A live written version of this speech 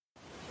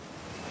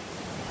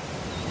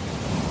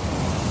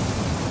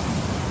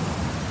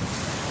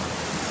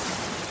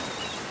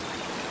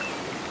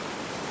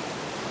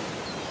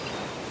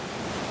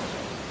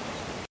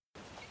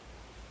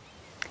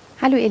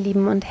Hallo ihr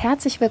Lieben und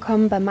herzlich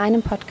willkommen bei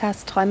meinem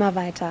Podcast Träumer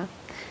weiter.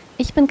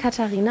 Ich bin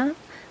Katharina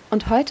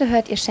und heute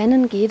hört ihr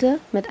Shannon Gede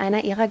mit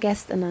einer ihrer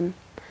Gästinnen.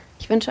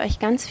 Ich wünsche euch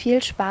ganz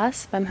viel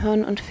Spaß beim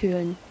Hören und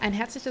Fühlen. Ein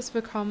herzliches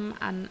Willkommen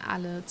an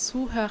alle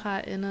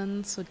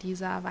ZuhörerInnen zu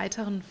dieser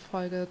weiteren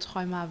Folge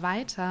Träumer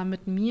weiter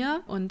mit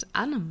mir und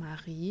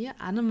Annemarie.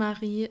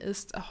 Annemarie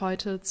ist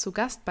heute zu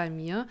Gast bei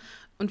mir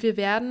und wir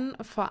werden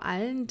vor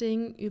allen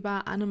Dingen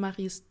über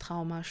Annemaries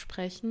Trauma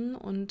sprechen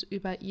und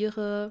über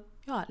ihre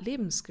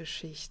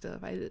Lebensgeschichte,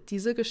 weil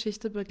diese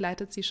Geschichte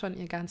begleitet sie schon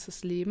ihr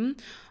ganzes Leben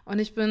und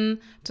ich bin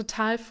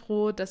total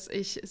froh, dass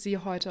ich sie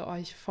heute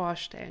euch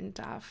vorstellen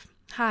darf.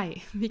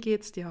 Hi, wie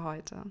geht's dir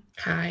heute?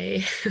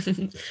 Hi,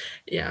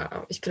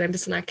 ja, ich bin ein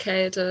bisschen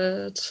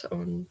erkältet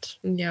und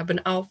ja,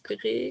 bin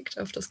aufgeregt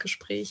auf das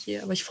Gespräch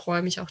hier, aber ich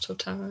freue mich auch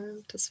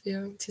total, dass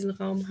wir diesen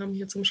Raum haben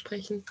hier zum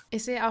Sprechen.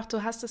 Ich sehe auch,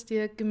 du hast es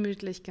dir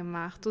gemütlich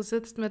gemacht. Du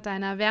sitzt mit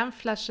deiner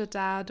Wärmflasche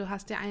da, du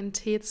hast dir einen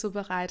Tee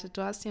zubereitet,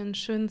 du hast dir einen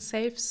schönen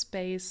Safe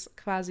Space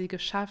quasi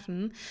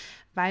geschaffen,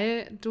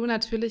 weil du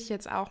natürlich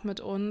jetzt auch mit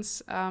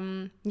uns über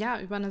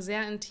eine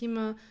sehr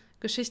intime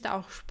Geschichte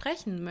auch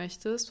sprechen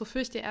möchtest,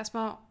 wofür ich dir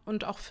erstmal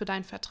und auch für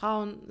dein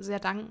Vertrauen sehr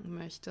danken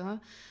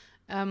möchte.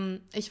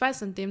 Ich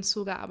weiß in dem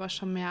Zuge aber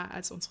schon mehr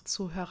als unsere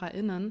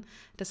ZuhörerInnen.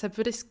 Deshalb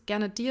würde ich es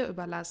gerne dir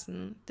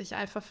überlassen, dich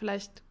einfach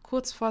vielleicht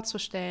kurz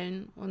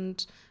vorzustellen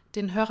und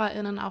den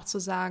HörerInnen auch zu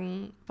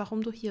sagen,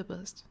 warum du hier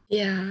bist.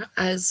 Ja,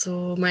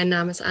 also mein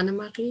Name ist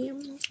Annemarie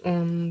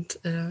und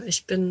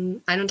ich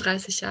bin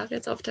 31 Jahre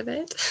jetzt auf der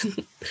Welt.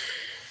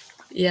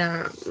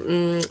 Ja,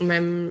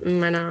 in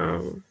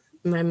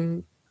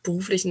meinem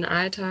beruflichen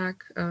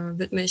Alltag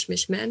widme ich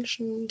mich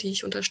Menschen, die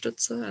ich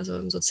unterstütze, also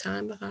im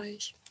sozialen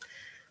Bereich.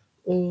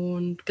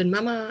 Und bin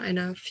Mama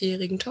einer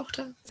 4-jährigen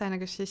Tochter. Seine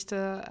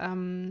Geschichte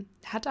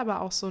hat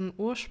aber auch so einen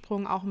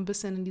Ursprung, auch ein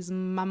bisschen in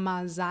diesem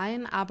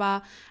Mama-Sein,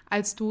 aber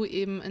als du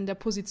eben in der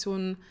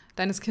Position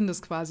deines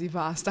Kindes quasi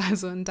warst,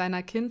 also in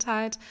deiner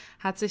Kindheit,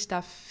 hat sich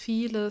da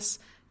vieles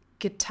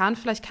getan.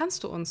 Vielleicht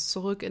kannst du uns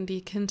zurück in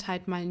die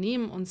Kindheit mal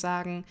nehmen und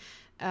sagen,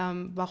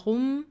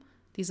 warum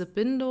diese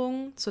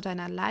Bindung zu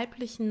deiner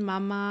leiblichen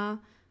Mama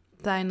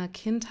deine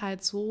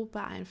Kindheit so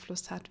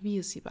beeinflusst hat, wie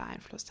es sie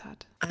beeinflusst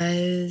hat.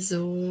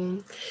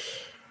 Also,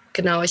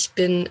 genau, ich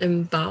bin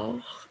im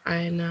Bauch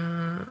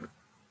einer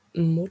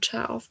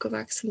Mutter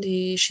aufgewachsen,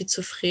 die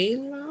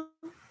schizophren war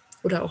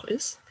oder auch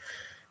ist.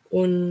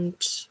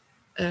 Und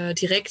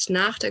direkt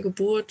nach der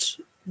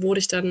Geburt wurde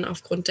ich dann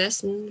aufgrund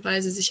dessen,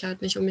 weil sie sich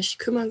halt nicht um mich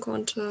kümmern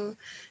konnte,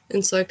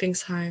 ins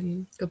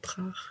Säuglingsheim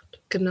gebracht.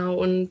 Genau,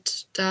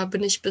 und da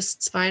bin ich bis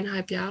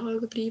 2,5 Jahre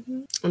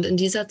geblieben. Und in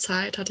dieser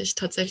Zeit hatte ich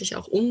tatsächlich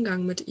auch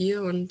Umgang mit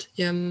ihr und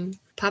ihrem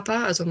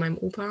Papa, also meinem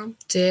Opa,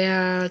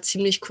 der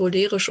ziemlich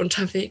cholerisch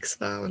unterwegs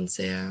war und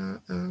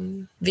sehr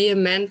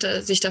vehement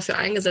sich dafür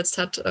eingesetzt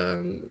hat,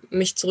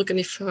 mich zurück in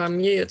die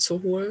Familie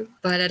zu holen,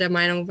 weil er der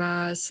Meinung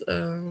war, es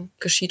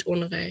geschieht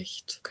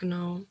Unrecht.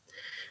 Genau.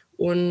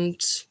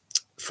 Und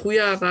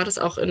früher war das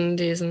auch in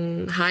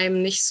diesen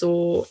Heimen nicht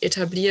so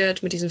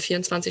etabliert mit diesen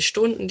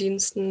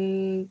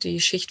 24-Stunden-Diensten.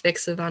 Die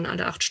Schichtwechsel waren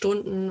alle 8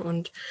 Stunden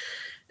und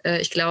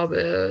ich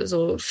glaube,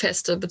 so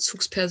feste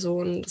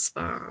Bezugspersonen, das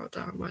war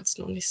damals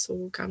noch nicht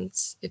so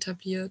ganz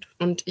etabliert.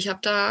 Und ich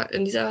habe da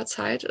in dieser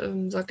Zeit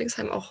im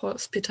Säuglingsheim auch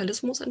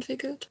Hospitalismus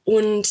entwickelt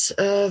und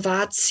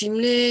war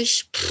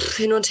ziemlich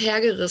hin und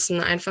her gerissen,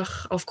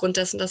 einfach aufgrund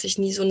dessen, dass ich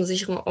nie so einen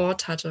sicheren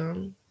Ort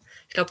hatte.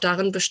 Ich glaube,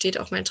 darin besteht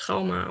auch mein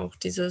Trauma, auch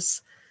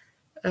dieses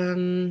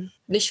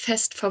nicht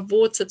fest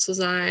verwurzelt zu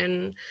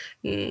sein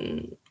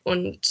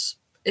und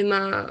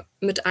immer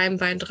mit einem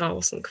Bein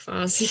draußen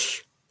quasi.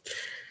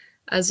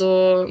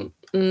 Also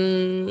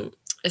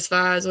es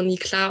war also nie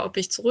klar, ob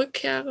ich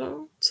zurückkehre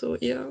zu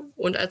ihr.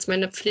 Und als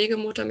meine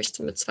Pflegemutter mich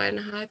mit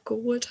 2,5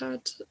 geholt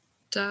hat,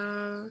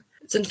 da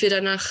sind wir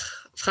dann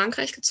nach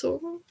Frankreich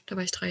gezogen. Da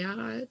war ich 3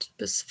 Jahre alt,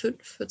 bis 5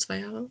 für 2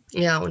 Jahre.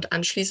 Ja, und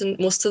anschließend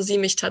musste sie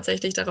mich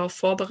tatsächlich darauf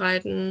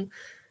vorbereiten,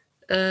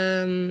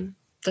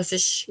 dass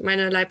ich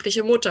meine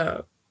leibliche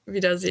Mutter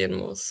wiedersehen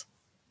muss.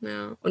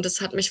 Ja, und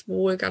das hat mich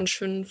wohl ganz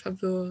schön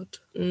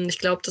verwirrt. Ich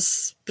glaube,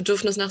 das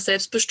Bedürfnis nach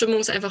Selbstbestimmung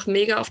ist einfach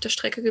mega auf der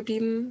Strecke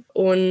geblieben.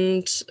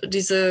 Und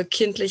diese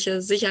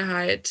kindliche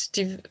Sicherheit,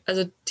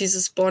 also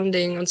dieses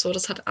Bonding und so,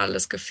 das hat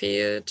alles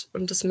gefehlt.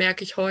 Und das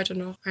merke ich heute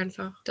noch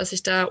einfach, dass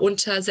ich da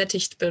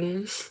untersättigt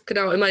bin.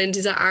 Genau, immer in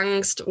dieser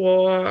Angst,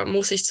 oh,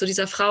 muss ich zu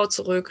dieser Frau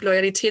zurück?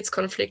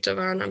 Loyalitätskonflikte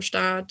waren am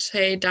Start.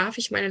 Hey, darf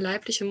ich meine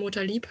leibliche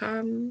Mutter lieb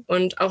haben?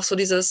 Und auch so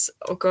dieses,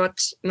 oh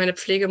Gott, meine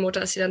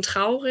Pflegemutter, ist sie dann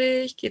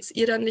traurig? Geht's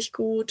ihr dann nicht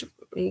gut?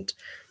 Und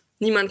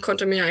niemand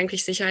konnte mir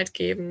eigentlich Sicherheit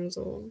geben.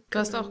 So. Du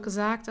hast auch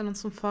gesagt in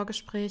unserem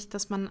Vorgespräch,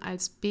 dass man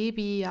als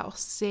Baby ja auch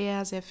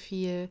sehr, sehr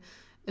viel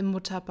im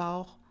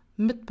Mutterbauch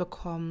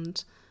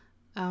mitbekommt.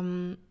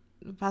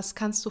 Was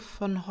kannst du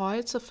von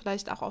heute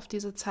vielleicht auch auf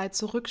diese Zeit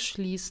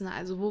zurückschließen?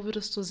 Also wo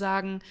würdest du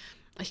sagen,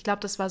 ich glaube,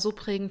 das war so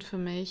prägend für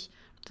mich,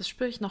 das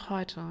spüre ich noch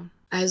heute.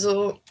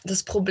 Also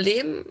das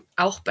Problem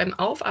auch beim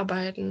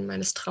Aufarbeiten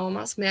meines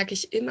Traumas merke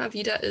ich immer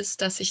wieder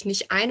ist, dass ich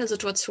nicht eine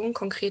Situation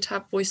konkret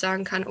habe, wo ich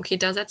sagen kann, okay,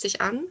 da setze ich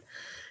an,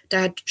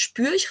 da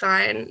spüre ich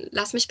rein,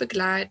 lass mich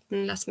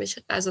begleiten,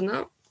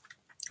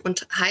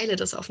 und heile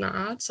das auf eine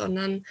Art,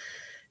 sondern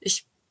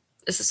es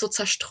ist so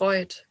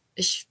zerstreut.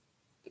 Es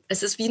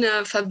ist wie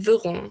eine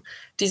Verwirrung,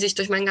 die sich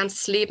durch mein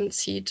ganzes Leben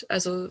zieht.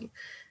 Also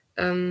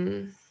so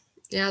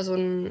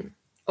ein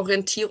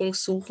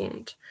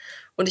Orientierungssuchend.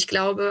 Und ich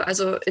glaube,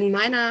 also in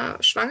meiner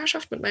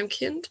Schwangerschaft mit meinem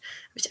Kind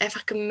habe ich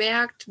einfach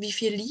gemerkt, wie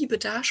viel Liebe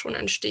da schon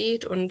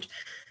entsteht und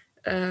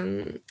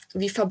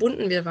wie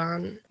verbunden wir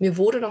waren. Mir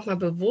wurde noch mal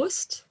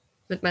bewusst,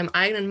 mit meinem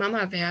eigenen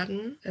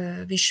Mama-Werden,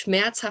 wie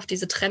schmerzhaft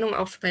diese Trennung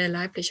auch für meine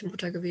leibliche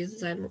Mutter gewesen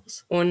sein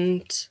muss.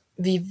 Und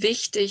wie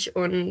wichtig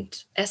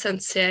und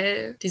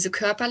essentiell diese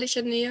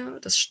körperliche Nähe,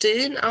 das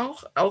Stillen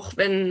auch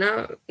wenn,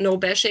 no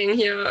bashing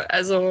hier,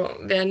 also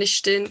wer nicht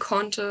stillen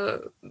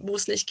konnte, wo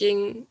es nicht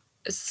ging,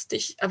 ist es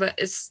nicht, aber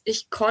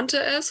ich konnte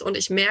es und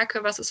ich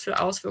merke, was es für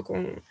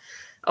Auswirkungen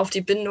auf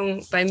die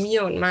Bindung bei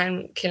mir und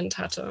meinem Kind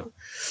hatte.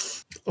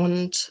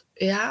 Und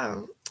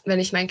ja, wenn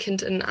ich mein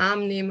Kind in den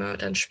Arm nehme,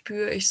 dann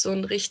spüre ich so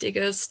ein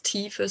richtiges,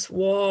 tiefes,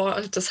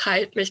 wow, das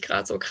heilt mich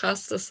gerade so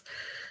krass, das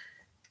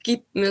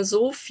gibt mir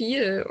so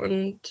viel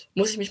und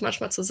muss ich mich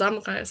manchmal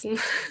zusammenreißen,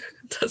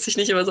 dass ich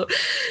nicht immer so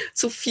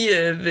zu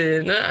viel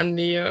will, ne, an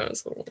Nähe.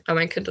 So. Aber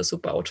mein Kind ist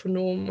super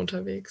autonom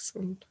unterwegs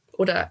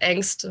oder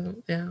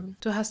Ängste, ja.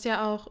 Du hast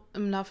ja auch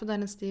im Laufe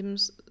deines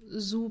Lebens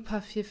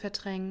super viel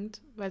verdrängt,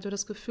 weil du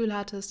das Gefühl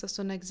hattest, dass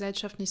du in der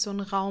Gesellschaft nicht so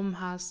einen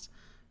Raum hast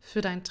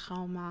für dein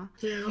Trauma.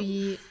 Ja.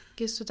 Wie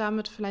gehst du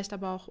damit vielleicht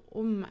aber auch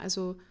um?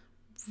 Also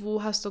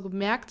wo hast du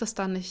gemerkt, dass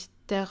da nicht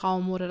der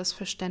Raum oder das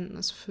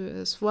Verständnis für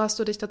ist? Wo hast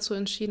du dich dazu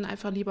entschieden,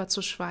 einfach lieber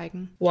zu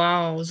schweigen?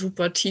 Wow,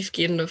 super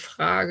tiefgehende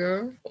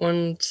Frage.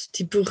 Und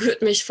die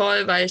berührt mich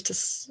voll, weil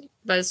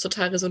es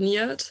total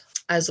resoniert.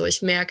 Also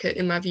ich merke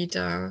immer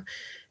wieder,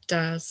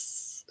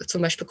 dass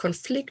zum Beispiel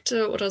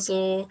Konflikte oder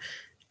so,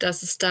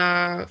 dass es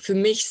da für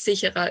mich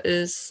sicherer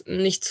ist,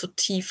 nicht zu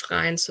tief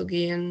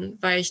reinzugehen,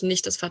 weil ich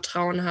nicht das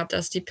Vertrauen habe,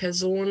 dass die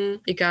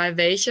Person, egal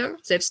welche,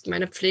 selbst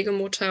meine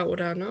Pflegemutter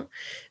oder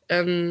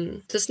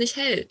das nicht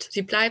hält.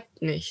 Sie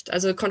bleibt nicht.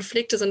 Also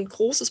Konflikte sind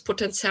großes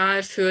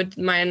Potenzial für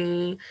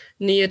mein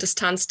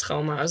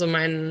Nähe-Distanz-Trauma, also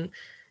mein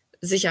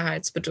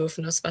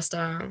Sicherheitsbedürfnis, was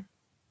da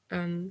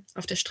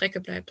auf der Strecke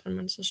bleibt an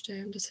manchen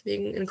Stellen.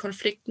 Deswegen in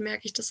Konflikten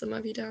merke ich das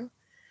immer wieder,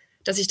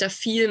 dass ich da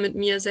viel mit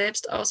mir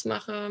selbst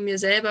ausmache, mir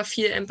selber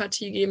viel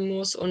Empathie geben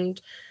muss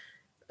und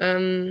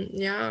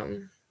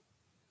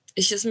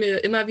ich es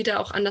mir immer wieder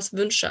auch anders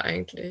wünsche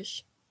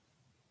eigentlich.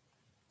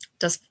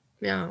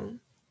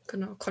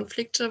 Genau,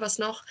 Konflikte, was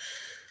noch?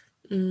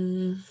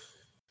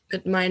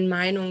 Mit meinen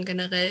Meinungen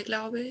generell,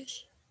 glaube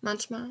ich,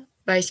 manchmal.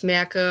 Weil ich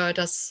merke,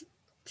 dass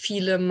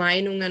viele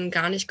Meinungen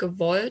gar nicht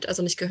gewollt,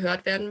 also nicht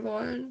gehört werden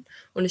wollen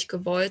und nicht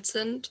gewollt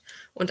sind.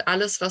 Und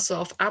alles, was so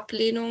auf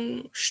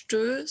Ablehnung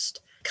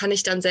stößt, kann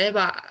ich dann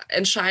selber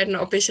entscheiden,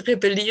 ob ich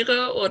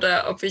rebelliere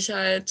oder ob ich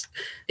halt,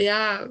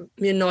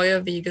 mir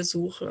neue Wege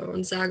suche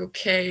und sage,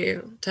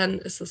 okay, dann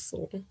ist es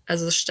so.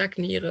 Also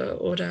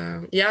stagniere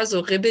oder so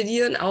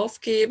rebellieren,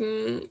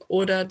 aufgeben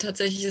oder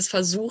tatsächlich es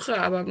versuche,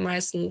 aber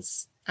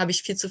meistens habe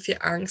ich viel zu viel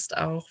Angst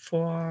auch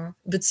vor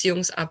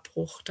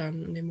Beziehungsabbruch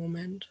dann in dem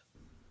Moment.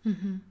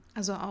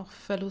 Also auch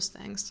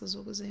Verlustängste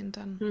so gesehen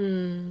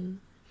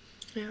dann.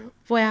 Ja.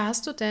 Woher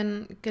hast du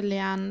denn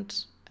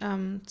gelernt,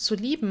 zu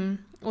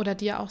lieben oder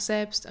dir auch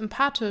selbst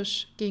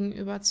empathisch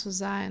gegenüber zu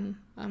sein?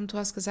 Du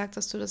hast gesagt,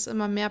 dass du das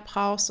immer mehr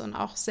brauchst und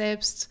auch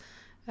selbst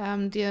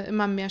dir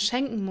immer mehr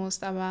schenken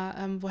musst, aber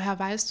woher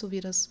weißt du, wie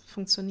das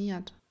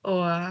funktioniert?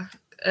 Auch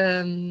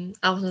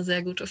eine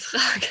sehr gute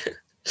Frage.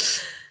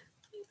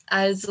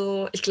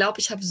 Also ich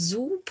glaube, ich habe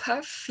super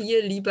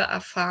viel Liebe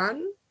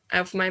erfahren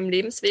auf meinem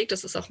Lebensweg.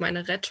 Das ist auch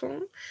meine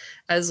Rettung.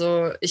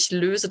 Also ich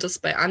löse das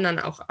bei anderen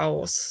auch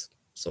aus.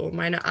 So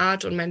meine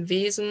Art und mein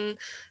Wesen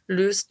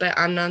löst bei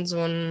anderen so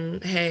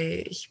ein,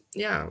 hey, ich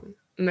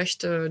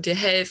möchte dir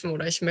helfen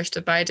oder ich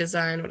möchte bei dir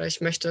sein oder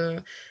ich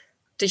möchte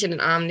dich in den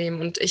Arm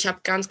nehmen. Und ich habe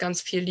ganz,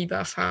 ganz viel Liebe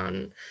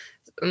erfahren.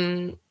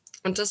 Und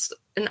das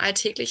in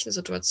alltäglichen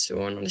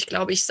Situationen. Und ich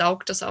glaube, ich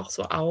saug das auch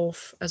so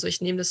auf. Also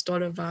ich nehme das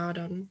dolle wahr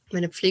dann.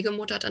 Meine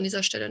Pflegemutter hat an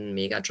dieser Stelle einen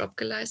Mega-Job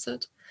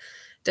geleistet.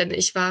 Denn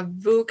ich war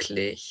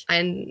wirklich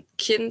ein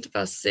Kind,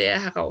 was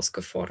sehr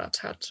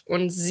herausgefordert hat.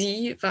 Und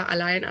sie war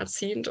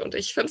alleinerziehend und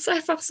ich finde es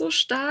einfach so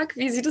stark,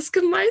 wie sie das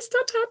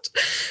gemeistert hat.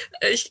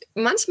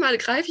 Manchmal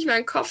greife ich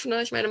meinen Kopf,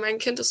 ne? Ich meine, mein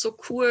Kind ist so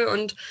cool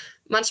und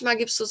manchmal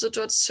gibt es so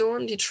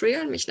Situationen, die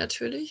triggern mich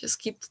natürlich. Es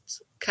gibt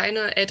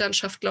keine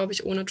Elternschaft, glaube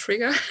ich, ohne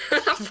Trigger.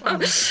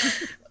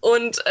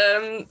 Und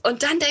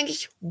dann denke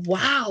ich,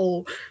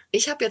 wow,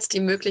 ich habe jetzt die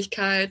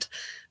Möglichkeit,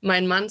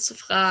 meinen Mann zu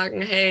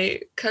fragen,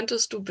 hey,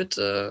 könntest du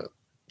bitte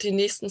die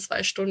nächsten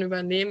 2 Stunden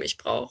übernehmen? Ich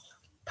brauche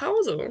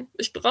Pause.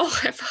 Ich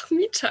brauche einfach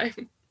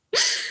Me-Time.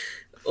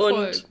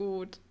 Voll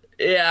gut.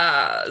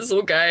 Ja,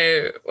 so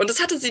geil. Und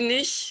das hatte sie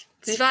nicht.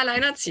 Sie war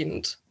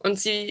alleinerziehend und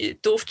sie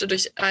durfte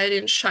durch all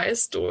den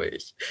Scheiß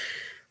durch.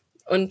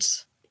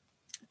 Und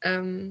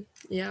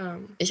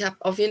ich habe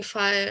auf jeden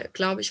Fall,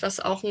 glaube ich, was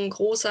auch ein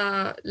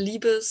großer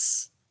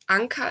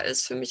Liebesanker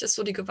ist für mich, ist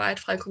so die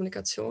gewaltfreie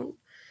Kommunikation.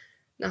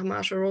 nach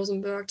Marshall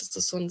Rosenberg. Das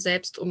ist so ein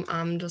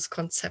selbstumarmendes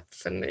Konzept,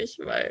 finde ich,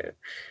 weil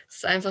es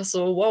ist einfach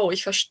so, wow,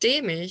 ich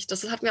verstehe mich.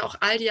 Das hat mir auch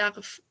all die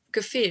Jahre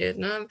gefehlt.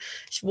 Ne?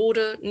 Ich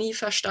wurde nie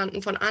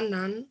verstanden von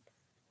anderen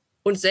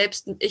und ich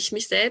habe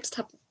mich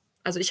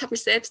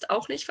selbst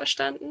auch nicht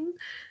verstanden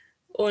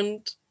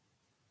und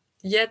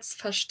jetzt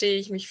verstehe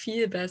ich mich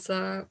viel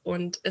besser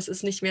und es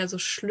ist nicht mehr so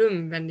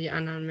schlimm, wenn die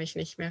anderen mich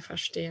nicht mehr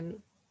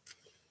verstehen.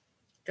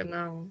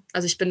 Genau.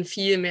 Also ich bin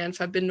viel mehr in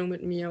Verbindung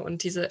mit mir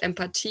und diese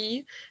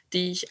Empathie,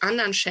 die ich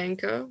anderen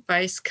schenke,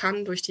 weil ich es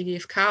kann durch die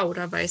GfK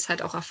oder weil ich es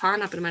halt auch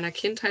erfahren habe in meiner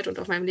Kindheit und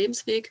auf meinem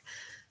Lebensweg,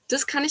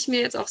 das kann ich mir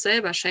jetzt auch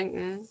selber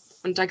schenken.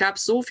 Und da gab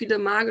es so viele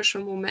magische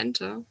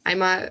Momente.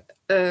 Einmal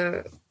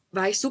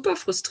war ich super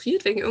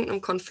frustriert wegen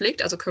irgendeinem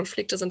Konflikt. Also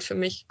Konflikte sind für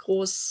mich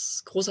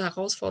große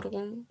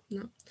Herausforderungen.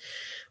 Ne?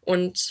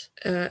 Und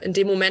in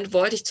dem Moment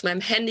wollte ich zu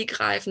meinem Handy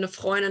greifen, eine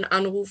Freundin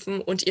anrufen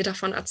und ihr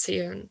davon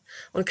erzählen.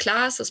 Und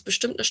klar, es ist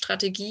bestimmt eine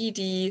Strategie,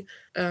 die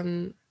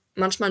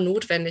manchmal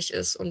notwendig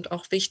ist und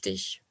auch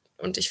wichtig.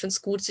 Und ich finde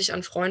es gut, sich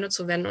an Freunde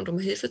zu wenden und um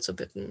Hilfe zu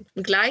bitten.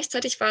 Und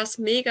gleichzeitig war es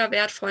mega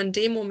wertvoll, in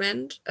dem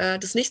Moment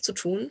das nicht zu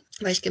tun,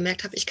 weil ich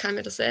gemerkt habe, ich kann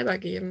mir das selber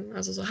geben.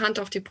 Also so Hand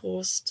auf die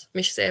Brust,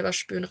 mich selber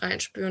spüren,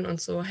 reinspüren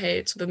und so,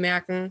 hey, zu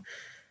bemerken,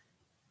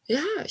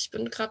 ja, ich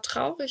bin gerade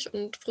traurig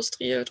und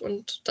frustriert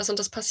und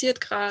das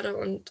passiert gerade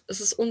und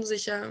es ist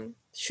unsicher.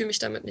 Ich fühle mich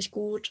damit nicht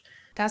gut.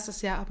 Das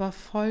ist ja aber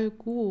voll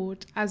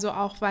gut. Also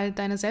auch, weil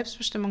deine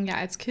Selbstbestimmung ja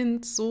als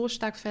Kind so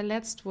stark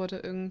verletzt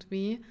wurde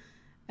irgendwie.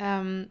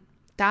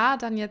 Da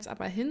dann jetzt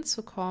aber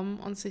hinzukommen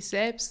und sich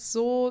selbst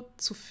so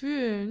zu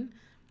fühlen,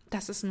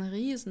 das ist ein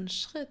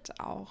Riesenschritt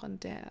auch in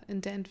der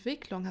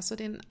Entwicklung. Hast du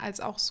den als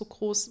auch so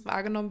groß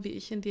wahrgenommen, wie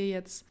ich in dir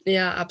jetzt?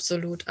 Ja,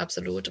 absolut,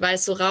 absolut. Weil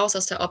es so raus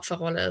aus der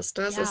Opferrolle ist.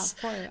 Ne? Ja,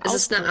 voll. Es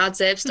ist eine Art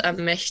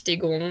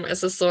Selbstermächtigung.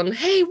 Es ist so ein,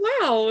 hey,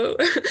 wow,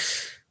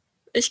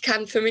 ich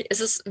kann für mich, es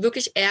ist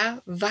wirklich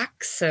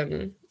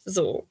erwachsen,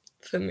 so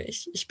für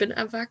mich. Ich bin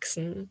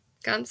erwachsen.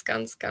 Ganz,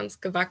 ganz, ganz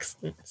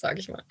gewachsen,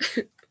 sage ich mal.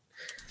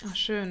 Ach,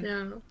 schön.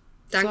 Ja,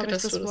 danke,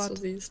 dass du das so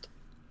siehst.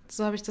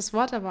 So habe ich das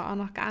Wort aber auch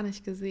noch gar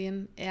nicht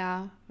gesehen.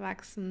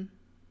 Erwachsen.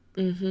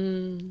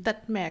 Mhm. Das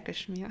merke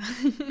ich mir.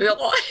 Ja.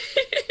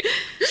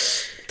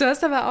 Du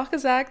hast aber auch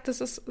gesagt,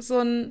 dass es so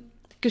ein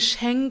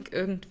Geschenk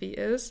irgendwie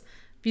ist,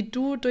 wie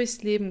du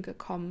durchs Leben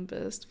gekommen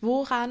bist.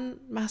 Woran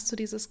machst du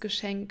dieses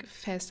Geschenk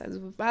fest?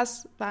 Also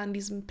was war in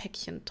diesem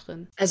Päckchen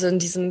drin? Also in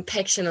diesem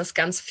Päckchen ist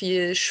ganz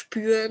viel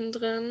Spüren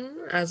drin.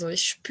 Also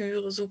ich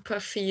spüre super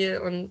viel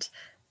und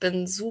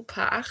bin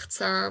super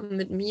achtsam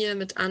mit mir,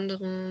 mit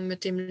anderen,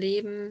 mit dem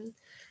Leben.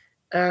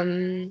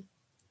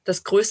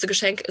 Das größte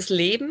Geschenk ist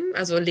Leben.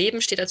 Also Leben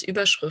steht als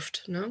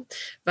Überschrift, ne?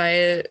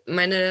 Weil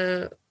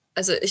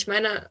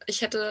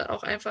ich hätte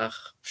auch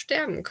einfach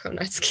sterben können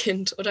als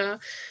Kind oder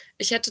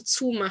ich hätte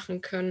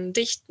zumachen können,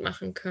 dicht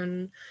machen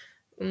können,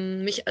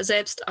 mich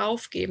selbst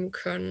aufgeben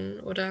können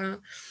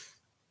oder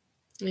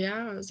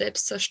ja,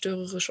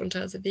 selbstzerstörerisch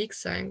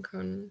unterwegs sein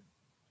können.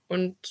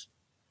 Und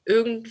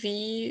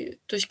irgendwie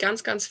durch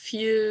ganz, ganz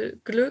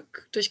viel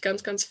Glück, durch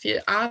ganz, ganz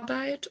viel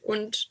Arbeit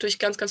und durch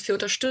ganz, ganz viel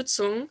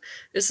Unterstützung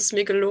ist es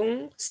mir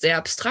gelungen, sehr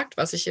abstrakt,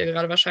 was ich hier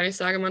gerade wahrscheinlich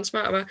sage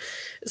manchmal, aber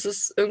es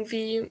ist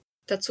irgendwie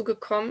dazu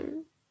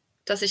gekommen,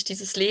 dass ich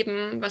dieses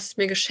Leben, was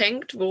mir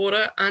geschenkt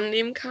wurde,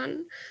 annehmen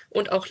kann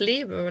und auch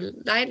lebe,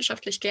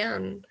 leidenschaftlich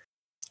gern.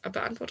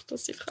 Aber beantwortet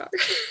das die Frage?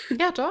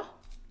 Ja,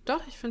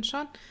 doch, ich finde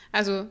schon.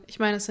 Also ich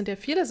meine, es sind ja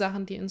viele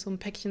Sachen, die in so einem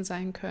Päckchen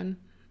sein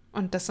können.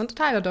 Und das sind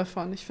Teile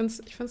davon. Ich finde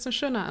es eine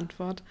schöne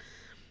Antwort.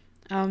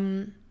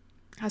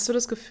 Hast du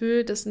das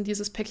Gefühl, dass in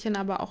dieses Päckchen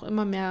aber auch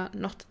immer mehr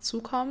noch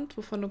dazukommt,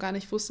 wovon du gar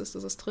nicht wusstest,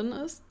 dass es drin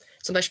ist?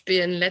 Zum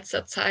Beispiel in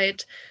letzter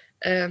Zeit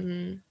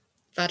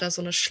war da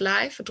so eine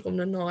Schleife drum,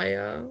 eine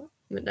neue,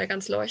 mit einer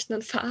ganz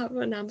leuchtenden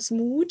Farbe namens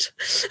Mut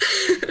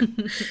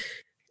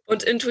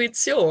und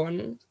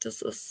Intuition.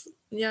 Das ist,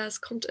 ja,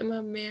 es kommt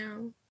immer mehr.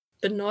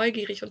 Bin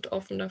neugierig und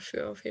offen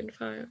dafür auf jeden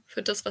Fall.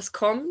 Für das, was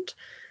kommt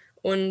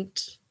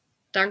und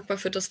dankbar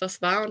für das,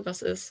 was war und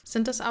was ist.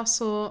 Sind das auch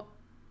so,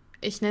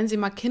 ich nenne sie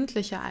mal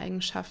kindliche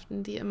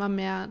Eigenschaften, die immer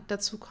mehr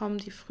dazukommen,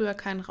 die früher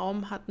keinen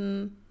Raum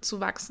hatten zu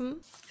wachsen?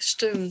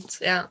 Stimmt,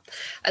 ja.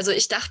 Also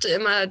ich dachte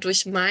immer,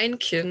 durch mein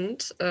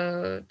Kind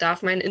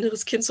darf mein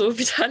inneres Kind so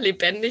wieder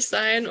lebendig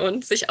sein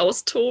und sich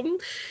austoben.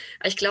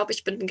 Ich glaube,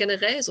 ich bin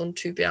generell so ein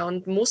Typ, ja,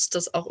 und muss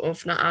das auch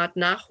auf eine Art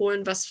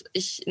nachholen, was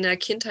ich in der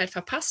Kindheit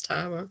verpasst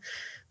habe,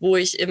 wo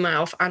ich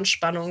immer auf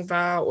Anspannung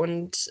war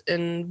und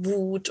in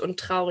Wut und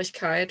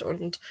Traurigkeit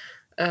und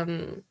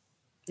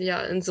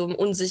ja, in so einem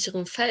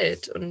unsicheren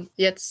Feld. Und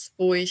jetzt,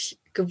 wo ich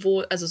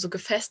so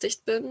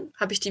gefestigt bin,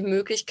 habe ich die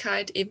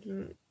Möglichkeit,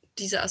 eben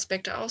diese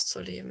Aspekte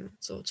auszuleben,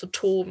 so zu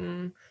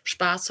toben,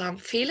 Spaß zu haben,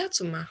 Fehler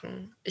zu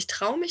machen. Ich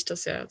traue mich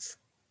das jetzt.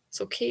 Ist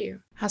okay.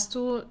 Hast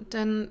du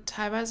denn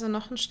teilweise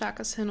noch ein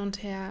starkes Hin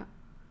und Her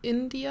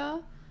in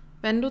dir,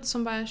 wenn du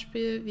zum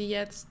Beispiel wie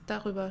jetzt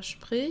darüber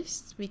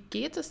sprichst? Wie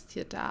geht es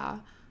dir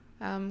da?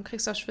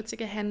 Kriegst du auch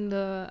schwitzige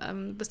Hände?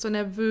 Bist du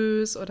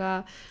nervös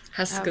oder...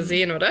 Hast du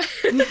gesehen, oder?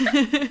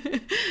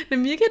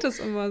 Mir geht es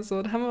immer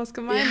so, da haben wir was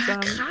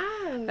gemeinsam.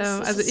 Ja,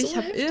 Das Also ist so ich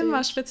habe immer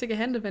heftig. schwitzige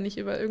Hände, wenn ich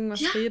über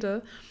irgendwas Ja,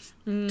 rede.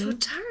 Mhm.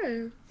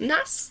 total.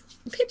 Nass.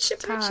 Pitsch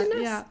Total, nass.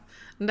 ja.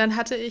 Und dann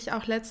hatte ich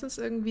auch letztens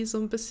irgendwie so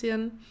ein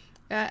bisschen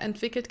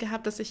entwickelt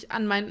gehabt, dass ich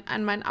an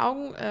meinen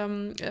Augen,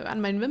 an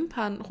meinen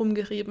Wimpern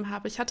rumgerieben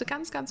habe. Ich hatte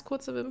ganz, ganz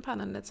kurze Wimpern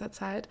in letzter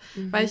Zeit,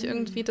 weil ich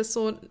irgendwie Mhm. das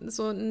so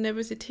einen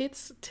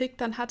Nervositätstick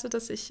dann hatte,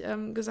 dass ich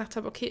gesagt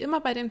habe, okay,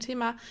 immer bei dem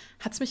Thema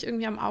hat es mich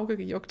irgendwie am Auge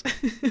gejuckt.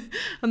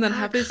 Und dann Ah,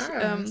 habe ich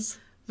krass.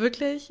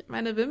 wirklich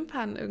meine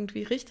Wimpern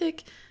irgendwie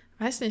richtig,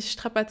 weiß nicht,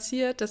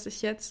 strapaziert, dass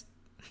ich jetzt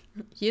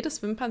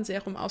jedes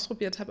Wimpernserum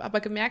ausprobiert habe,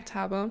 aber gemerkt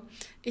habe,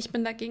 ich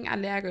bin dagegen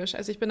allergisch.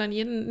 Also ich bin dann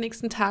jeden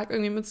nächsten Tag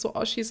irgendwie mit so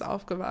Oschis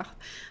aufgewacht.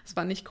 Das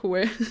war nicht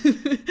cool.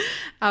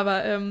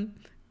 Aber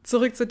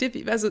zurück zu dir.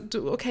 Also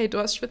okay, du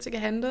hast schwitzige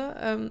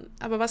Hände,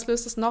 aber was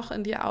löst es noch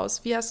in dir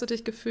aus? Wie hast du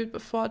dich gefühlt,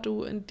 bevor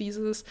du in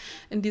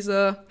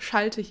diese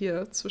Schalte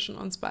hier zwischen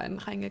uns beiden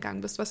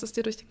reingegangen bist? Was ist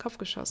dir durch den Kopf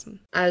geschossen?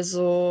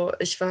 Also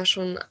ich war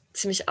schon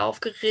ziemlich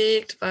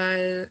aufgeregt,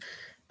 weil,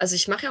 also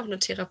ich mache ja auch eine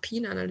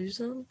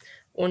Therapieanalyse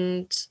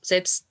und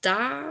selbst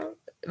da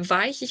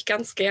weiche ich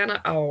ganz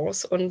gerne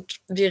aus und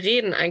wir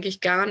reden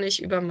eigentlich gar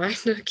nicht über meine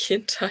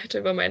Kindheit,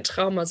 über mein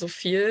Trauma so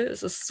viel.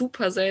 Es ist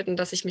super selten,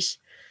 dass ich mich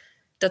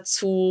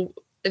dazu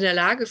in der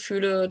Lage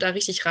fühle, da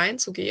richtig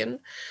reinzugehen.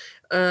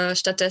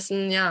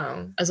 Stattdessen,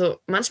 ja, also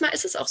manchmal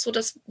ist es auch so,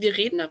 dass wir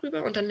reden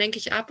darüber und dann lenke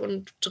ich ab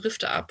und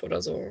drifte ab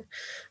oder so.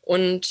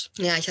 Und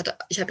ja, ich habe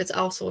jetzt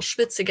auch so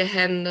schwitzige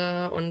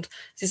Hände und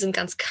sie sind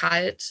ganz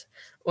kalt.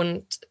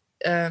 Und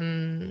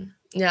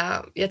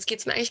ja, jetzt geht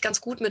es mir eigentlich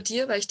ganz gut mit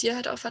dir, weil ich dir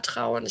halt auch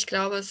vertraue. Und ich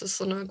glaube, es ist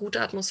so eine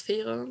gute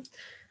Atmosphäre.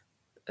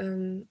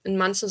 In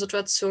manchen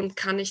Situationen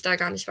kann ich da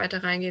gar nicht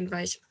weiter reingehen,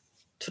 weil ich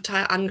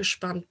total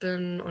angespannt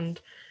bin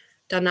und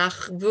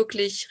danach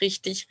wirklich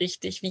richtig,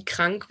 richtig wie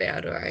krank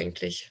werde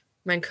eigentlich.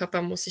 Mein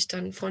Körper muss sich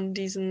dann von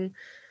diesen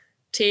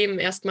Themen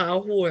erstmal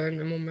erholen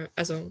im Moment.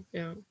 Also,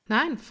 ja.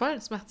 Nein, voll,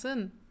 das macht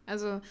Sinn.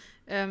 Also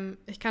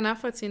ich kann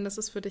nachvollziehen, dass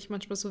es für dich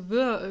manchmal so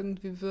wirr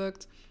irgendwie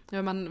wirkt,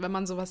 wenn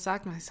man sowas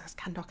sagt. Man sagt, das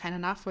kann doch keiner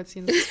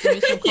nachvollziehen. Das ist für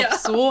mich im Kopf Ja,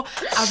 so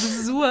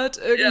absurd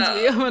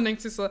irgendwie. ja. Und man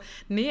denkt sich so,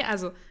 nee,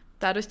 also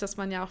dadurch, dass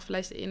man ja auch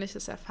vielleicht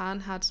Ähnliches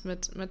erfahren hat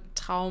mit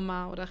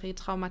Trauma oder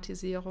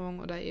Retraumatisierung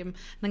oder eben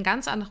einen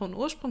ganz anderen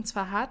Ursprung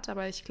zwar hat,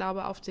 aber ich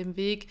glaube, auf dem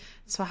Weg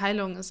zur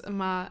Heilung es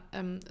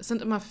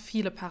sind immer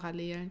viele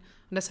Parallelen.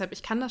 Und deshalb,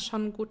 ich kann das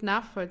schon gut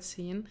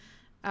nachvollziehen,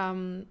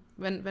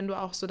 wenn du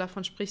auch so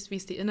davon sprichst, wie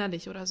es dir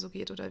innerlich oder so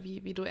geht oder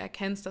wie du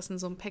erkennst, dass in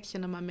so einem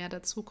Päckchen immer mehr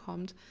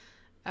dazukommt.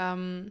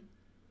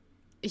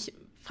 Ich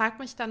frage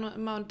mich da nur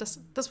immer, und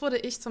das wurde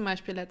ich zum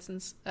Beispiel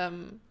letztens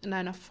in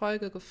einer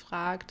Folge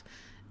gefragt,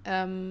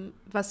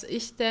 was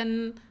ich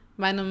denn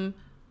meinem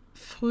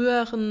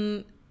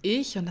früheren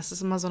Ich, und das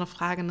ist immer so eine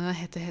Frage, ne,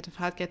 hätte,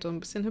 Fahrradkette, ein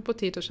bisschen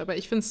hypothetisch, aber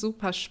ich finde es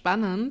super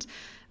spannend,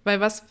 weil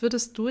was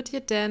würdest du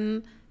dir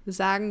denn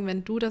sagen,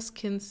 wenn du das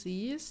Kind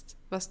siehst,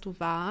 was du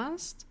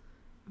warst,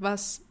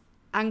 was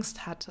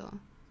Angst hatte?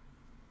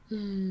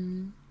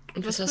 Und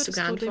was Was hast du würdest du dem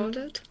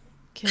geantwortet?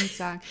 Kind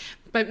sagen?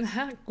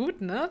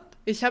 Gut, ne?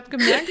 Ich habe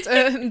gemerkt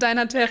in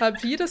deiner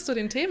Therapie, dass du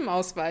den Themen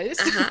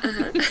ausweichst. Aha,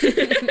 aha.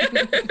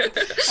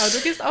 Aber du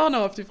gehst auch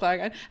noch auf die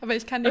Frage ein. Aber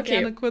ich kann dir Okay.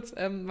 gerne kurz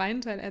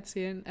meinen Teil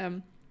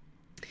erzählen.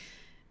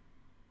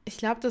 Ich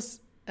glaube,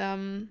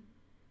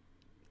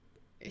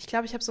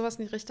 ich habe sowas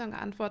in die Richtung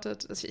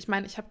geantwortet. Also ich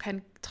meine, ich habe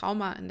kein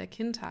Trauma in der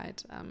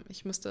Kindheit.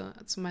 Ich müsste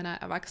zu meiner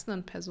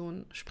erwachsenen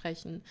Person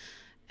sprechen.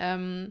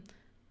 Ähm,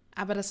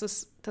 aber dass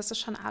es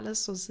schon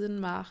alles so Sinn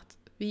macht,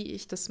 wie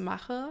ich das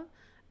mache.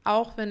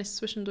 Auch wenn ich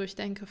zwischendurch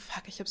denke,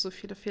 fuck, ich habe so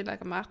viele Fehler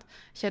gemacht.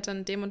 Ich hätte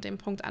an dem und dem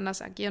Punkt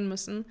anders agieren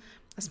müssen.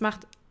 Es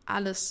macht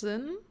alles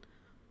Sinn.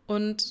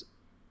 Und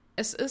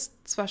es ist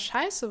zwar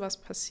scheiße,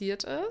 was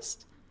passiert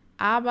ist,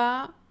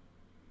 aber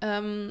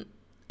ähm,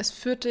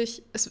 es wird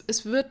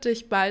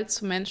dich bald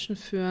zu Menschen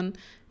führen,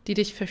 die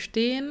dich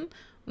verstehen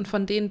und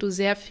von denen du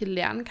sehr viel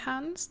lernen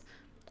kannst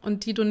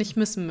und die du nicht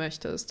missen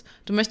möchtest.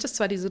 Du möchtest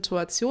zwar die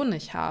Situation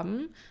nicht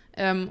haben,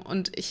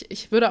 und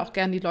ich würde auch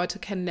gerne die Leute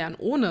kennenlernen,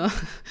 ohne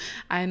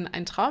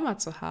ein Trauma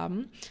zu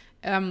haben,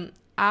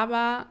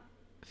 aber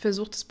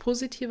versuch das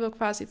Positive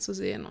quasi zu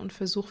sehen und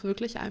versuch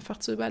wirklich einfach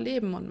zu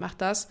überleben und mach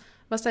das,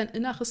 was dein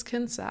inneres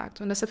Kind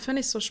sagt. Und deshalb finde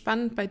ich es so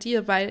spannend bei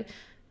dir, weil,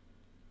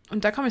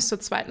 und da komme ich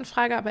zur zweiten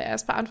Frage, aber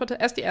erst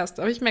die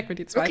erste, aber ich merke mir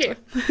die zweite.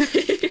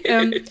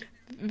 Okay.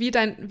 Wie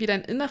dein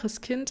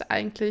inneres Kind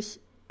eigentlich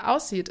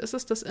aussieht. Ist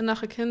es das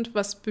innere Kind,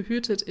 was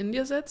behütet in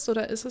dir sitzt,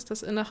 oder ist es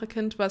das innere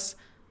Kind, was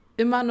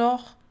immer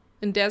noch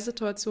in der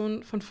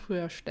Situation von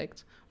früher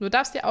steckt? Und du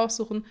darfst dir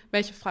aussuchen,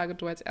 welche Frage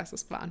du als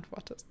erstes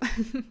beantwortest.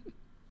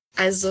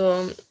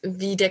 Also,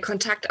 wie der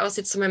Kontakt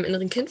aussieht zu meinem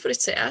inneren Kind, würde ich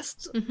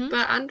zuerst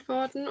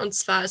beantworten. Und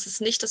zwar ist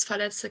es nicht das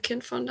verletzte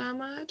Kind von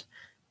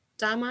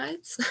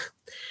damals.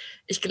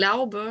 Ich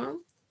glaube,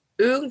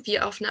 irgendwie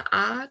auf eine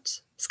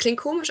Art, es klingt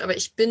komisch, aber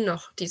ich bin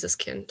noch dieses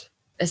Kind.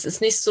 Es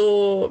ist nicht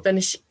so, wenn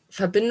ich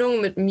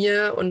Verbindung mit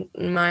mir und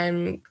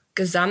meinem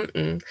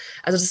Gesamten,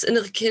 also das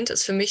innere Kind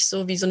ist für mich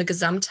so wie so eine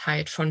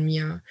Gesamtheit von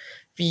mir,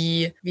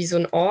 wie so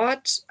ein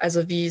Ort,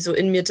 also wie so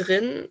in mir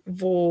drin,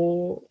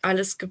 wo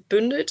alles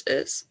gebündelt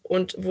ist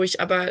und wo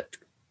ich aber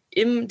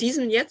in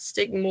diesem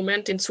jetzigen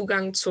Moment den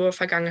Zugang zur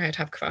Vergangenheit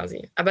habe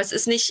quasi. Aber es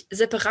ist nicht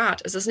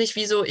separat. Es ist nicht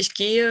wie so, ich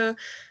gehe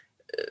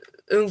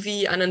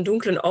irgendwie an einen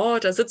dunklen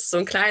Ort, da sitzt so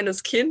ein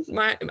kleines Kind,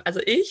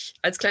 also ich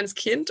als kleines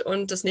Kind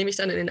und das nehme ich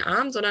dann in den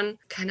Arm, sondern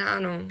keine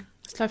Ahnung.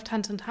 Es läuft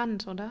Hand in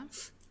Hand, oder?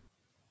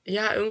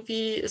 Ja,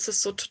 irgendwie ist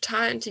es so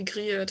total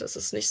integriert. Es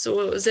ist nicht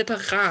so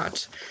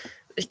separat.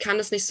 Ich kann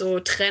es nicht so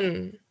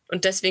trennen.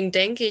 Und deswegen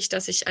denke ich,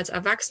 dass ich als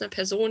erwachsene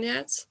Person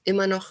jetzt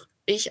immer noch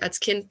ich als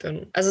Kind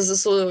bin. Also es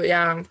ist so,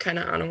 ja,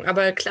 keine Ahnung.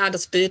 Aber klar,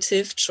 das Bild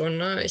hilft schon,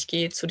 ne? Ich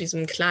gehe zu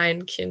diesem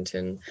kleinen Kind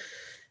hin.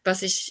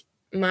 Was ich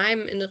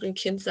meinem inneren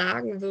Kind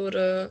sagen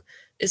würde,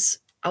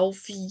 ist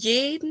auf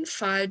jeden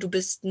Fall, du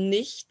bist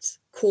nicht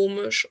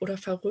komisch oder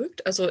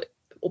verrückt. Also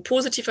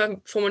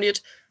positiver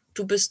formuliert,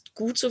 du bist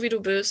gut so wie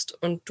du bist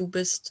und du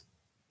bist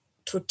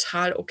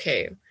total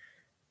okay.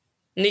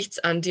 Nichts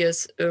an dir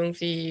ist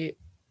irgendwie,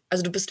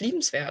 also du bist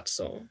liebenswert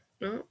so.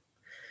 Ne?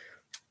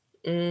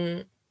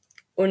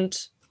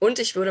 Und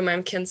ich würde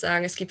meinem Kind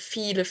sagen, es gibt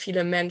viele,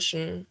 viele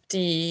Menschen,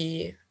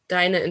 die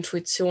deine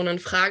Intuition in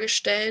Frage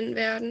stellen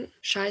werden.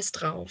 Scheiß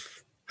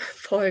drauf.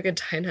 Folge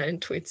deiner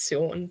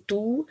Intuition.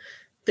 Du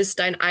bist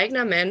dein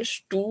eigener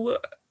Mensch. Du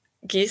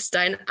gehst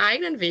deinen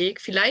eigenen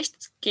Weg. Vielleicht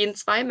gehen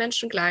zwei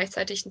Menschen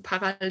gleichzeitig einen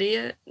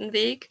parallelen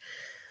Weg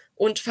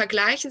und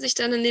vergleichen sich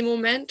dann in dem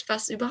Moment,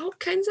 was überhaupt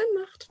keinen Sinn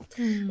macht.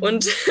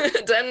 Und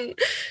dann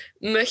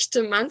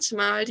möchte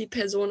manchmal die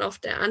Person auf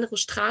der anderen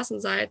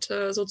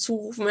Straßenseite so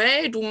zurufen,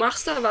 hey, du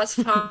machst da was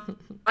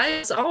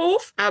falsch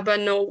auf. Aber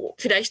no,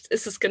 vielleicht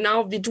ist es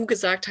genau, wie du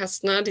gesagt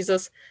hast, ne,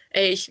 dieses,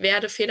 ey, ich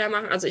werde Fehler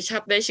machen, also ich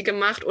habe welche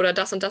gemacht oder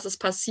das und das ist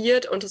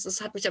passiert und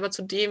hat mich aber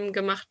zu dem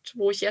gemacht,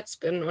 wo ich jetzt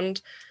bin.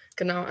 Und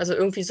genau, also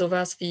irgendwie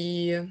sowas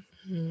wie,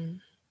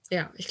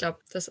 ja, ich glaube,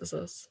 das ist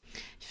es.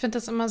 Ich finde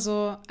das immer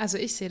so, also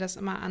ich sehe das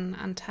immer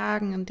an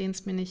Tagen, in denen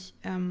es mir nicht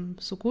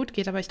so gut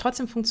geht, aber ich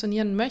trotzdem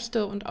funktionieren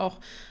möchte und auch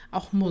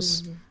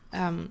muss,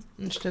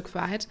 ein Stück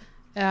weit.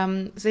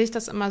 Sehe ich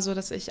das immer so,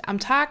 dass ich am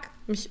Tag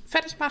mich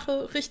fertig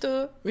mache,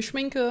 richte, mich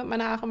schminke,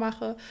 meine Haare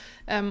mache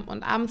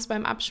und abends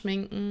beim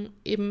Abschminken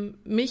eben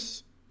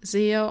mich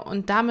sehe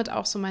und damit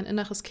auch so mein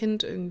inneres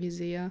Kind irgendwie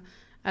sehe.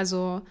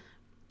 Also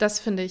das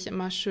finde ich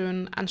immer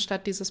schön,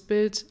 anstatt dieses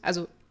Bild,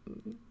 also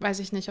weiß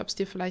ich nicht, ob es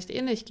dir vielleicht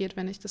ähnlich geht,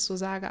 wenn ich das so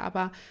sage,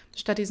 aber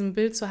statt diesem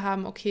Bild zu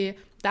haben, okay,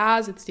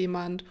 da sitzt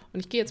jemand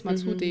und ich gehe jetzt mal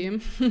zu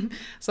dem,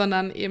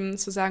 sondern eben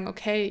zu sagen,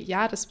 okay,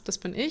 ja, das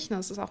bin ich,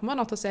 das ist auch immer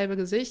noch dasselbe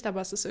Gesicht,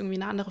 aber es ist irgendwie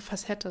eine andere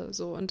Facette,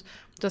 so, und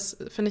das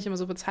finde ich immer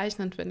so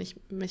bezeichnend, wenn ich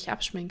mich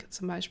abschminke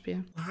zum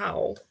Beispiel.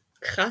 Wow.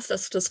 Krass,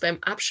 dass du das beim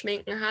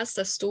Abschminken hast,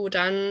 dass du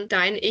dann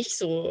dein Ich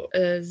so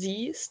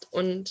siehst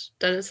und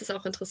dann ist es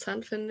auch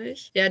interessant, finde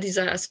ich. Ja,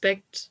 dieser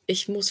Aspekt,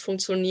 ich muss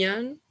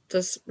funktionieren,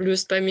 das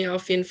löst bei mir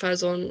auf jeden Fall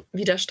so einen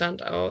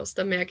Widerstand aus.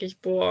 Da merke ich,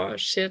 boah,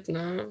 shit,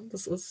 ne,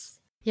 das ist...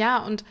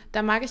 Ja, und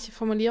da mag ich die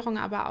Formulierung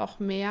aber auch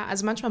mehr.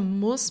 Also manchmal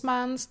muss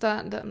man es,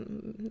 da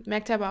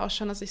merkt ihr aber auch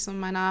schon, dass ich so in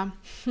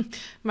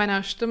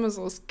meiner Stimme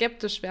so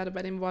skeptisch werde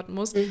bei dem Wort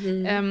muss.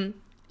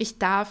 Ich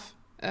darf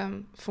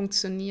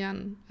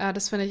funktionieren.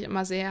 Das finde ich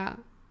immer sehr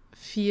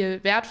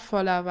viel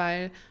wertvoller,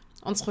 weil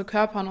unsere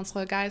Körper und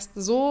unsere Geist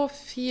so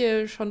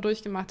viel schon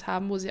durchgemacht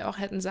haben, wo sie auch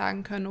hätten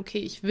sagen können, okay,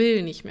 ich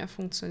will nicht mehr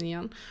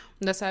funktionieren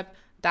und deshalb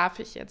darf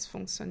ich jetzt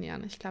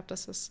funktionieren. Ich glaube,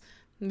 das ist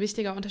ein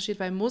wichtiger Unterschied,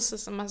 weil muss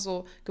ist immer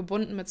so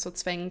gebunden mit so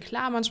Zwängen.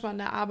 Klar, manchmal in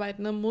der Arbeit,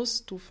 ne,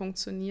 musst du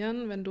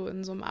funktionieren, wenn du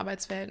in so einem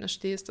Arbeitsverhältnis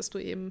stehst, dass du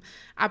eben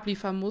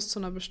abliefern musst zu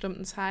einer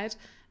bestimmten Zeit.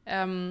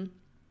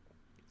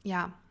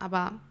 Ja,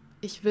 aber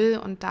ich will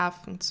und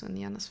darf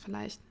funktionieren, ist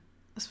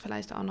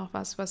vielleicht auch noch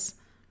was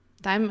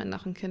deinem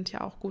inneren Kind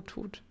ja auch gut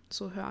tut,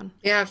 zu hören.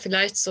 Ja,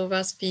 vielleicht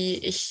sowas wie,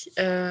 ich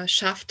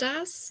schaffe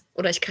das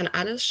oder ich kann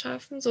alles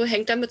schaffen. So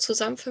hängt damit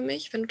zusammen für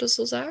mich, wenn du das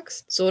so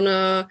sagst.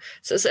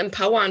 Es ist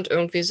empowernd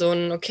irgendwie, so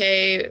ein,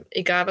 okay,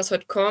 egal was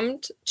heute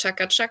kommt,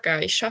 tschakka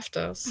tschakka, ich schaff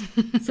das.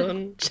 So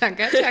ein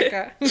tschakka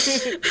tschakka.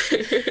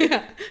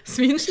 Ja, ist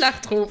wie ein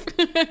Schlachtruf.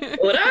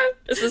 Oder?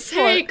 Es ist,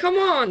 hey, come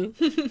on,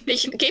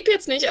 ich gebe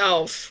jetzt nicht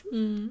auf.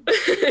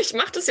 Ich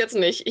mach das jetzt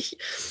nicht. Ich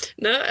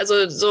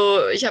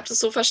habe das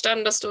so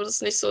verstanden, dass du das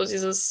nicht so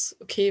dieses,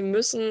 okay,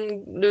 müssen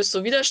löst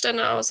so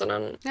Widerstände aus,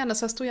 sondern... Ja,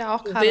 das hast du ja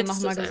auch gerade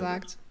nochmal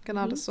gesagt.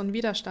 Genau, dass so ein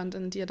Widerstand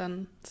in dir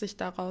dann sich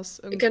daraus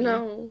irgendwie...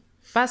 Genau.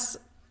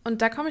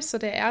 Und da komme ich zu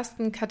der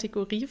ersten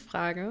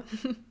Kategoriefrage.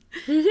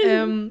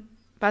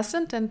 Was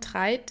sind denn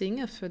 3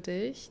 Dinge für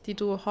dich, die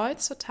du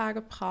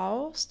heutzutage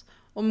brauchst,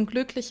 um ein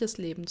glückliches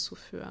Leben zu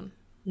führen?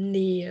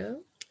 Nähe.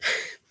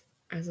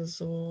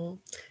 Also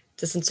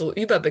das sind so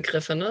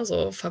Überbegriffe, ne?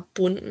 So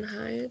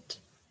Verbundenheit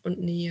und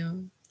Nähe.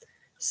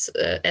 Das ist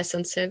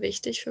essentiell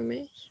wichtig für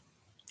mich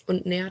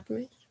und nährt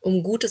mich. Um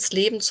ein gutes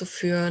Leben zu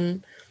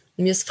führen,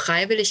 mir ist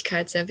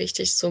Freiwilligkeit sehr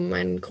wichtig, so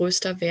mein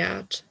größter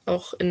Wert,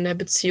 auch in der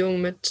Beziehung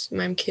mit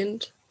meinem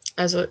Kind.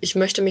 Also ich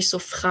möchte mich so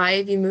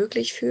frei wie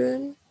möglich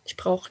fühlen. Ich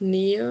brauche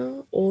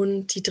Nähe.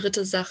 Und die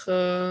dritte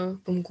Sache,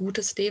 um ein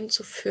gutes Leben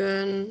zu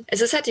führen.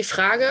 Es ist halt die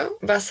Frage,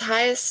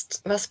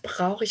 was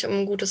brauche ich, um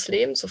ein gutes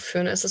Leben zu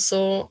führen? Es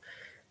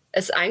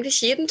ist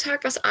eigentlich jeden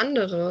Tag was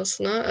anderes,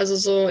 ne? Also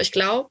so, ich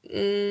glaube,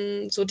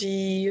 so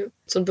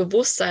ein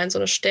Bewusstsein, so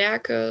eine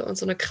Stärke und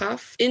so eine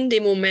Kraft in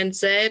dem Moment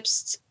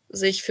selbst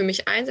sich für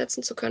mich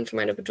einsetzen zu können, für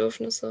meine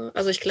Bedürfnisse.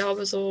 Also ich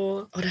glaube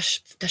so,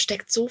 da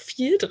steckt so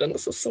viel drin.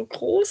 Es ist so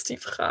groß, die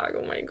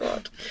Frage, oh mein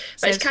Gott.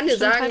 Weil ich kann dir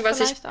sagen, was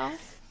ich... Auch?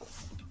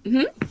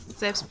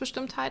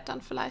 Selbstbestimmtheit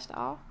dann vielleicht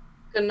auch?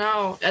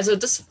 Genau, also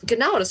das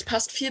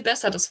passt viel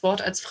besser, das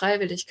Wort, als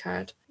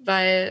Freiwilligkeit.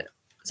 Weil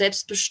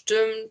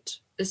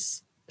selbstbestimmt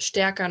ist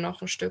stärker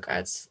noch ein Stück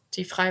als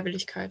die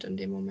Freiwilligkeit in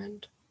dem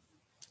Moment.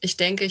 Ich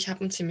denke, ich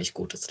habe ein ziemlich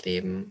gutes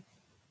Leben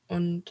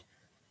und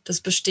das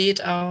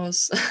besteht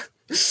aus,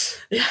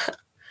 ja,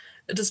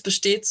 das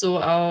besteht so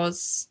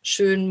aus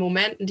schönen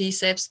Momenten, die ich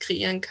selbst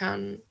kreieren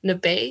kann. Eine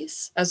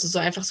Base, also so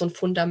einfach so ein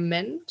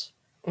Fundament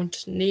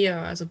und Nähe,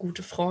 also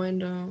gute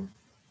Freunde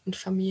und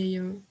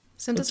Familie.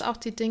 Sind es auch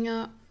die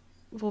Dinge,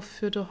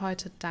 wofür du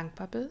heute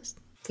dankbar bist?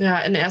 Ja,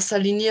 in erster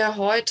Linie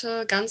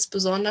heute ganz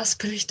besonders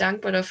bin ich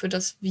dankbar dafür,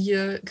 dass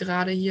wir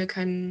gerade hier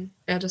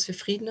dass wir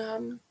Frieden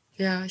haben.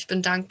 Ja, ich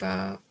bin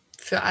dankbar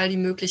für all die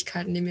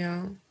Möglichkeiten,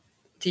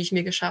 die ich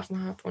mir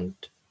geschaffen habe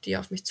und die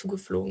auf mich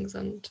zugeflogen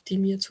sind, die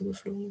mir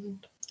zugeflogen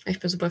sind. Ich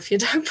bin super viel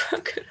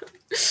dankbar.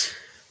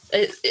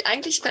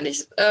 Eigentlich fände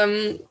ich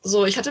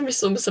ich hatte mich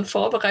so ein bisschen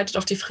vorbereitet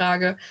auf die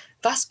Frage,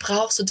 was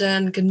brauchst du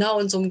denn genau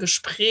in so einem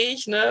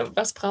Gespräch, ne?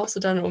 Was brauchst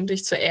du dann, um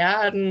dich zu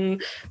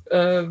erden?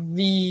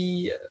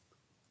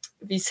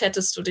 Wie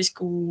settest du dich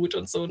gut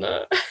und so,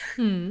 ne?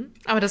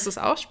 Aber das ist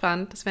auch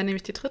spannend. Das wäre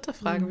nämlich die dritte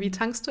Frage. Wie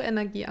tankst du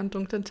Energie an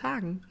dunklen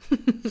Tagen?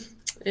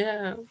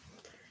 Ja,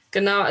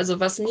 genau. Also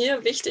was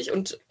mir wichtig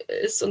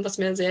ist und was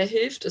mir sehr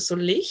hilft, ist so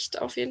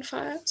Licht auf jeden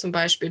Fall. Zum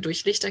Beispiel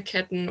durch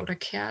Lichterketten oder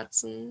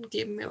Kerzen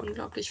geben mir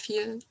unglaublich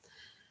viel.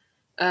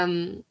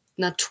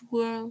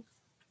 Natur,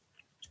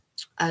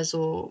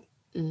 also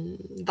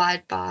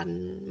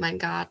Waldbaden, mein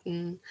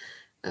Garten,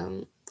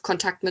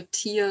 Kontakt mit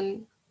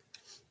Tieren.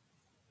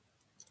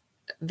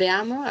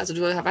 Wärme, also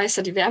du weißt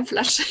ja, die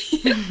Wärmflasche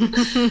hier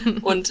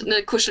und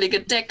eine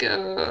kuschelige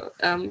Decke,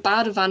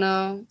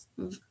 Badewanne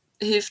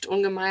hilft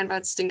ungemein,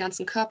 weil es den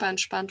ganzen Körper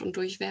entspannt und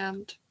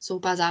durchwärmt. So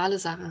basale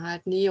Sachen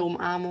halt, Nähe,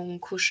 Umarmung,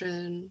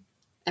 Kuscheln,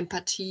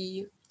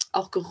 Empathie,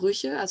 auch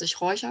Gerüche, also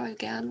ich räuchere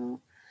gerne,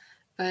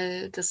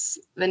 weil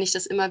wenn ich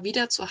das immer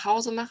wieder zu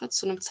Hause mache,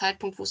 zu einem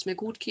Zeitpunkt, wo es mir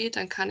gut geht,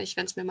 dann kann ich,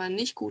 wenn es mir mal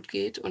nicht gut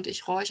geht und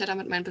ich räuchere,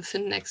 damit mein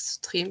Befinden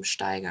extrem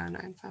steigern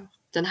einfach.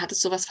 Dann hat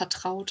es so was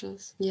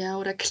Vertrautes. Ja,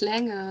 oder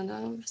Klänge,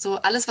 ne? So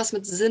alles, was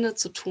mit Sinne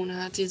zu tun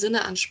hat, die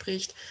Sinne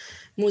anspricht.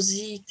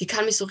 Musik, die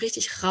kann mich so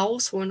richtig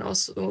rausholen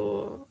aus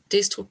so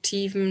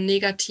destruktiven,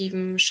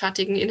 negativen,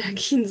 schattigen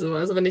Energien. So.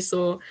 Also wenn ich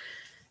so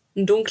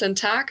einen dunklen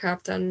Tag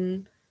habe,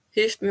 dann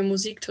hilft mir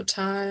Musik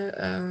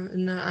total,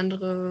 in ein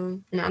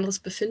anderes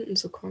Befinden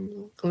zu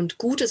kommen. So. Und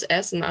gutes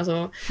Essen,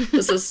 also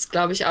das ist,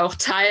 glaube ich, auch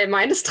Teil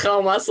meines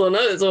Traumas. So,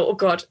 ne? So, oh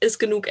Gott, ist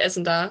genug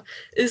Essen da?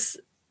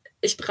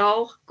 Ich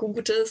brauche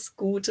gutes,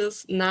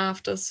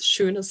 nahrhaftes,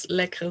 schönes,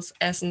 leckeres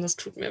Essen. Das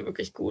tut mir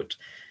wirklich gut.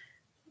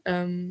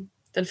 Dann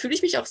fühle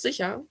ich mich auch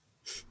sicher.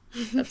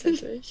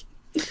 Tatsächlich.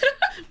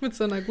 Mit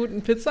so einer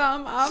guten Pizza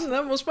am Abend,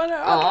 ne? Muss man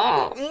ja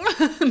auch.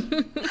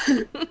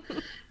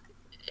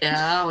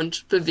 Ja,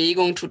 und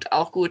Bewegung tut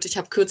auch gut. Ich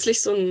habe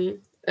kürzlich so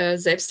einen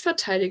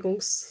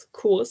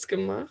Selbstverteidigungskurs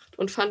gemacht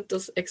und fand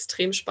das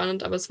extrem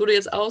spannend. Aber es würde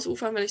jetzt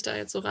ausufern, wenn ich da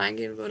jetzt so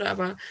reingehen würde.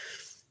 Aber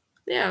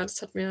ja,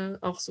 das hat mir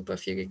auch super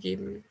viel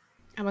gegeben.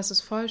 Aber es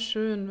ist voll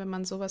schön, wenn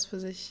man sowas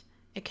für sich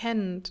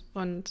erkennt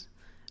und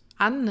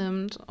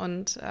annimmt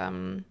und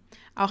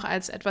auch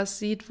als etwas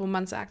sieht, wo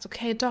man sagt,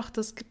 okay, doch,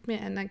 das gibt mir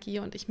Energie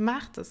und ich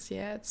mache das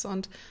jetzt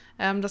und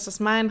das ist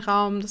mein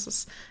Raum, das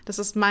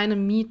ist meine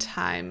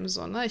Me-Time.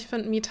 So, ne? Ich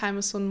finde, Me-Time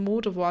ist so ein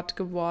Modewort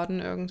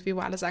geworden irgendwie, wo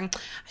alle sagen,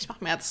 ich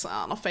mache mir jetzt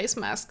noch Face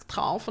Mask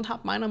drauf und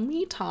habe meine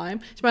Me-Time.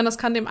 Ich meine, das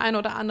kann dem einen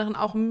oder anderen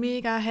auch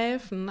mega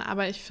helfen,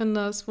 aber ich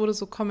finde, es wurde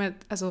so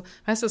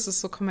es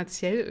ist so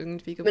kommerziell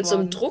irgendwie geworden. Mit so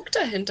einem Druck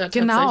dahinter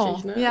genau,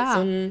 tatsächlich. Ne?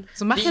 Ja,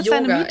 so mach jetzt Yoga.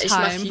 deine Me-Time. Ich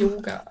mache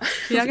Yoga.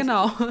 Ja,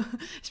 genau.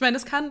 Ich meine,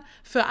 es kann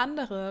für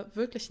andere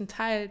wirklich ein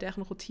Teil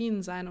deren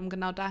Routinen sein, um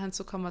genau dahin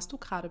zu kommen, was du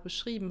gerade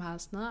beschrieben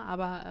hast. Ne?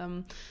 Aber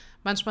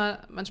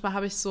manchmal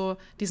habe ich so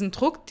diesen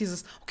Druck,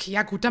 okay,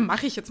 ja gut, dann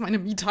mache ich jetzt meine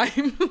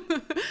Me-Time.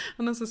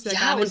 Und das ist ja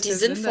gar nicht und die der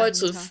sinnvoll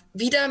Sinn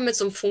wieder mit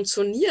so einem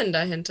Funktionieren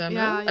dahinter. Ne?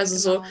 Ja, also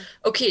genau. so,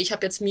 okay, ich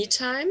habe jetzt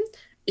Me-Time.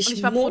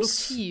 Ich war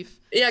produktiv.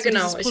 Ja, so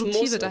genau. Dieses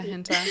Produktive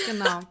dahinter,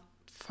 genau.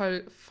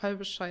 Voll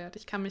bescheuert.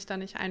 Ich kann mich da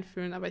nicht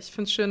einfühlen, aber ich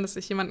finde es schön, dass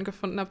ich jemanden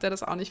gefunden habe, der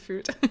das auch nicht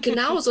fühlt.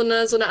 Genau, so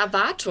eine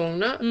Erwartung,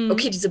 ne?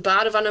 Okay, diese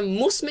Badewanne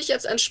muss mich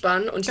jetzt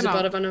entspannen und diese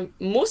Badewanne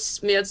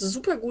muss mir jetzt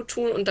super gut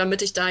tun und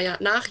damit ich da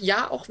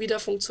auch wieder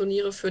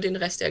funktioniere für den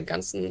Rest der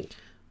ganzen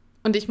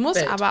Und ich muss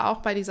Welt. aber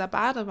auch bei dieser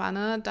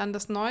Badewanne dann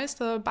das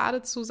neueste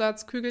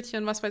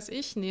Badezusatz-Kügelchen, was weiß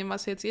ich, nehmen,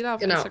 was jetzt jeder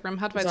auf Instagram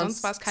hat, weil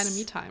sonst war es keine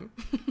Me-Time.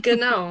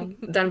 Genau,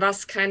 dann war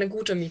es keine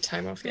gute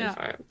Me-Time auf jeden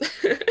Fall.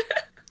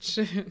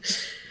 Schön.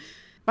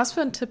 Was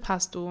für einen Tipp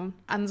hast du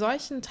an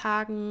solchen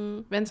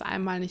Tagen, wenn es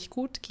einmal nicht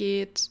gut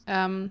geht,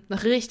 eine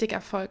richtig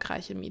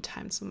erfolgreiche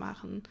Me-Time zu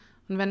machen?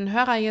 Und wenn ein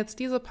Hörer jetzt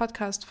diese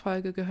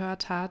Podcast-Folge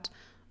gehört hat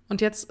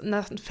und jetzt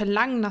ein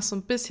Verlangen nach so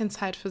ein bisschen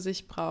Zeit für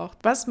sich braucht,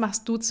 was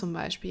machst du zum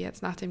Beispiel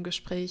jetzt nach dem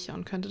Gespräch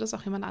und könnte das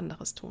auch jemand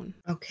anderes tun?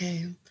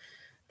 Okay,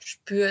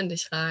 spür in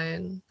dich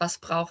rein. Was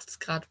braucht es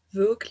gerade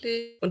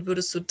wirklich? Und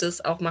würdest du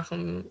das auch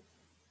machen,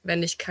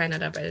 wenn dich keiner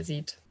dabei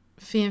sieht?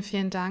 Vielen,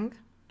 vielen Dank,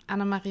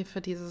 Annemarie,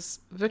 für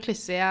dieses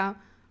wirklich sehr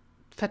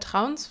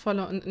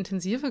vertrauensvolle und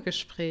intensive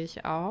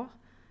Gespräch auch.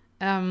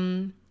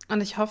 Und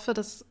ich hoffe,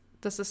 dass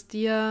es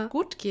dir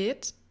gut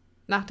geht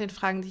nach den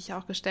Fragen, die ich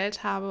auch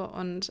gestellt habe.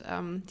 Und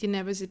die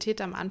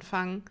Nervosität am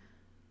Anfang,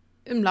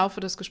 im Laufe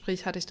des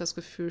Gesprächs hatte ich das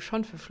Gefühl,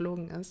 schon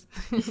verflogen ist.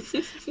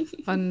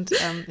 Und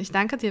ich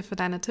danke dir für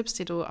deine Tipps,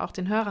 die du auch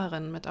den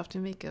Hörerinnen mit auf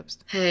den Weg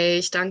gibst. Hey,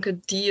 ich danke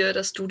dir,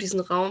 dass du diesen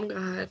Raum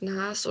gehalten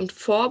hast und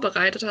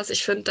vorbereitet hast.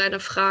 Ich finde, deine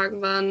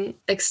Fragen waren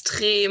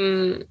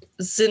extrem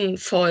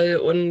sinnvoll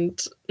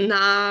und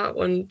nah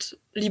und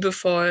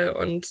liebevoll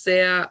und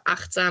sehr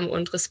achtsam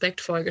und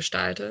respektvoll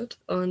gestaltet.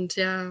 Und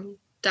ja,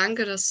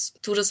 danke, dass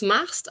du das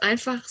machst.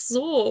 Einfach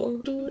so.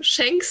 Du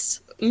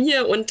schenkst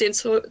mir und den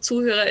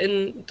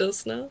ZuhörerInnen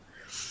das, ne?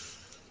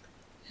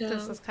 Ja.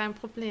 Das ist kein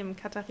Problem.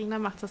 Katharina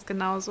macht das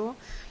genauso.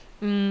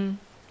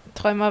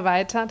 Träume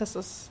weiter. Das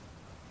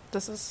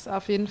ist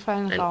auf jeden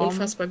Fall ein Raum,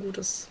 unfassbar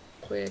gutes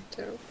Projekt,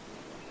 ja.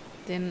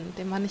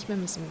 den man nicht mehr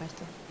missen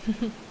möchte.